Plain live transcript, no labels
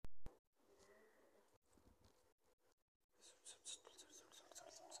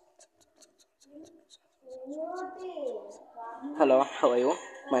Hello, how are you?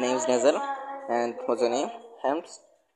 My name is Nazar, and what's your name? Helms.